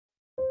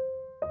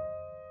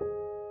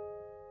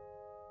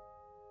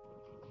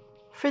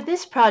For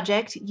this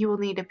project, you will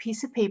need a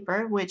piece of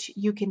paper, which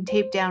you can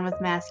tape down with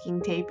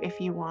masking tape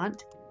if you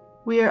want.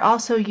 We are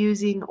also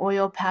using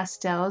oil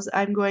pastels.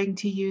 I'm going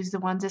to use the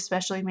ones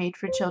especially made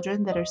for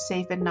children that are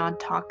safe and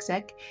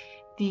non-toxic.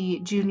 The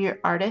Junior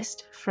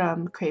Artist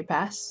from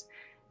Cray-Pas,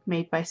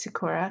 made by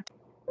Sakura.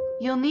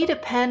 You'll need a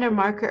pen or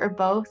marker or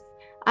both.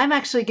 I'm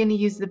actually going to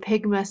use the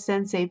Piga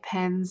Sensei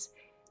pens,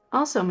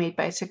 also made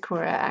by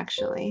Sakura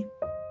actually.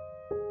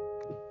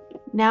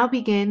 Now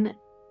begin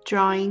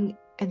drawing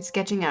and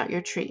sketching out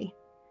your tree.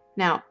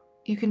 Now,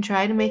 you can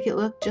try to make it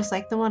look just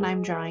like the one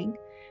I'm drawing,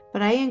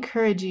 but I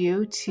encourage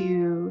you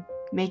to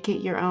make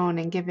it your own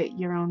and give it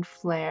your own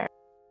flair.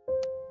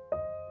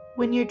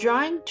 When you're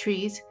drawing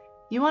trees,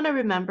 you want to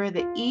remember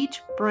that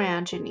each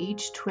branch and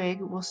each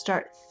twig will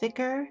start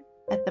thicker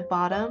at the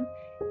bottom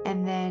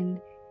and then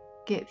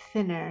get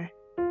thinner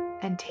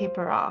and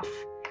taper off.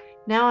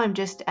 Now I'm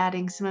just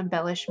adding some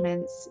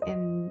embellishments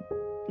in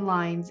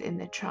lines in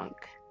the trunk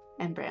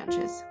and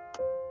branches.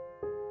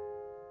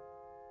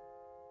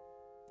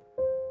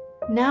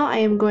 Now I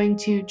am going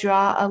to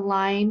draw a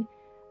line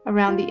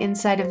around the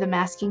inside of the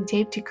masking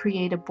tape to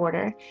create a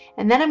border,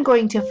 and then I'm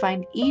going to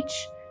find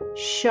each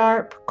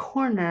sharp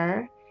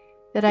corner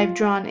that I've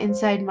drawn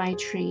inside my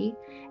tree,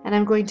 and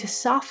I'm going to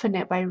soften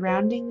it by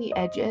rounding the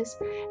edges,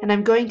 and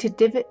I'm going to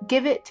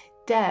give it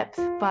depth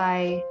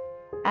by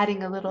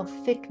adding a little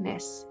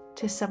thickness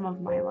to some of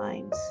my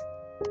lines.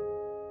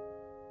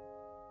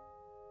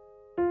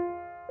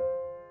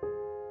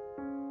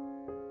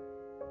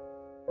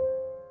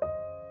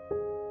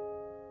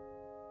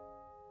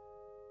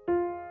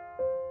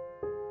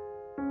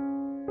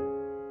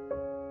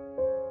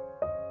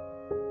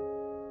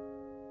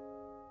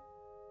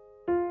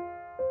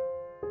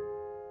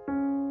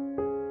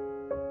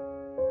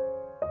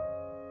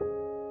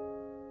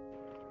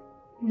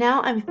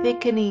 Now I'm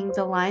thickening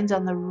the lines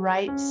on the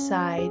right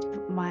side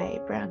of my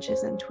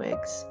branches and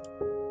twigs.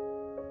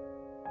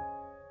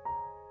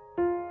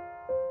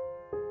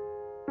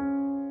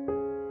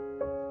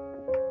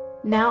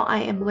 Now I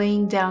am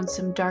laying down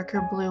some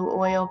darker blue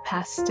oil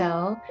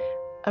pastel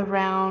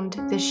around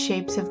the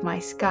shapes of my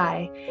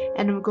sky,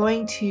 and I'm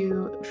going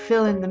to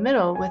fill in the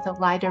middle with a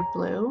lighter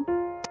blue,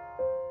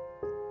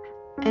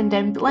 and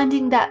I'm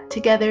blending that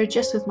together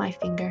just with my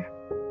finger.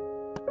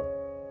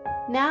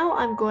 Now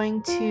I'm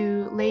going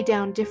to lay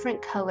down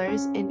different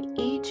colors in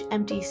each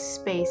empty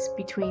space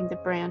between the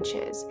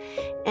branches.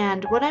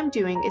 And what I'm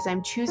doing is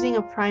I'm choosing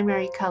a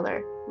primary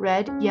color,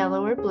 red,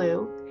 yellow, or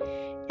blue,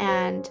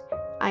 and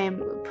I am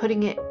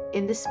putting it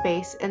in the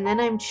space, and then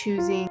I'm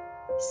choosing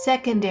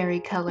secondary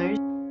colors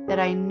that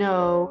I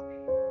know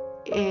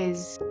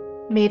is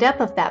made up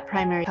of that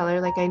primary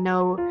color. Like I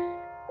know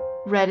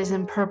red is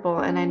in purple,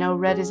 and I know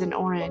red is in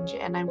orange,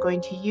 and I'm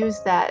going to use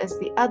that as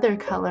the other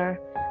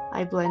color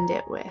I blend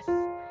it with.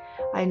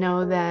 I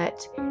know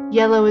that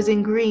yellow is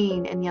in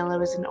green and yellow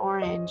is in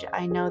orange.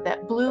 I know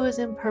that blue is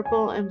in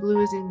purple and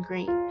blue is in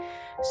green.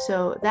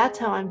 So that's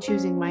how I'm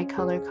choosing my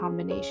color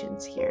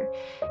combinations here.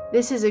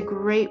 This is a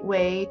great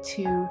way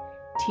to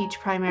teach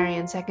primary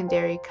and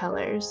secondary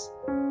colors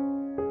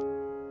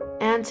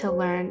and to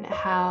learn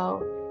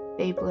how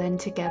they blend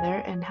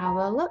together and how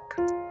they'll look.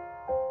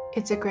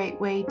 It's a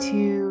great way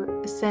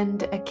to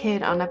send a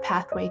kid on a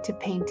pathway to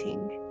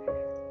painting,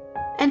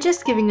 and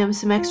just giving them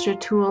some extra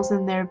tools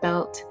in their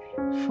belt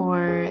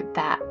for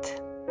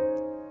that.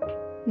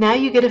 Now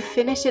you get to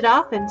finish it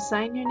off and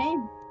sign your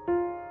name.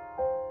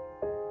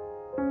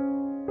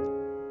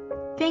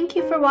 Thank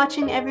you for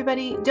watching,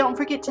 everybody. Don't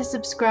forget to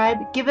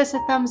subscribe. Give us a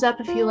thumbs up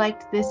if you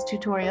liked this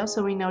tutorial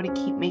so we know to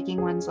keep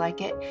making ones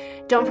like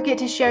it. Don't forget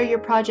to share your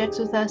projects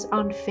with us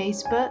on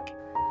Facebook.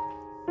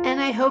 And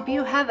I hope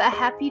you have a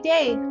happy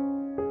day.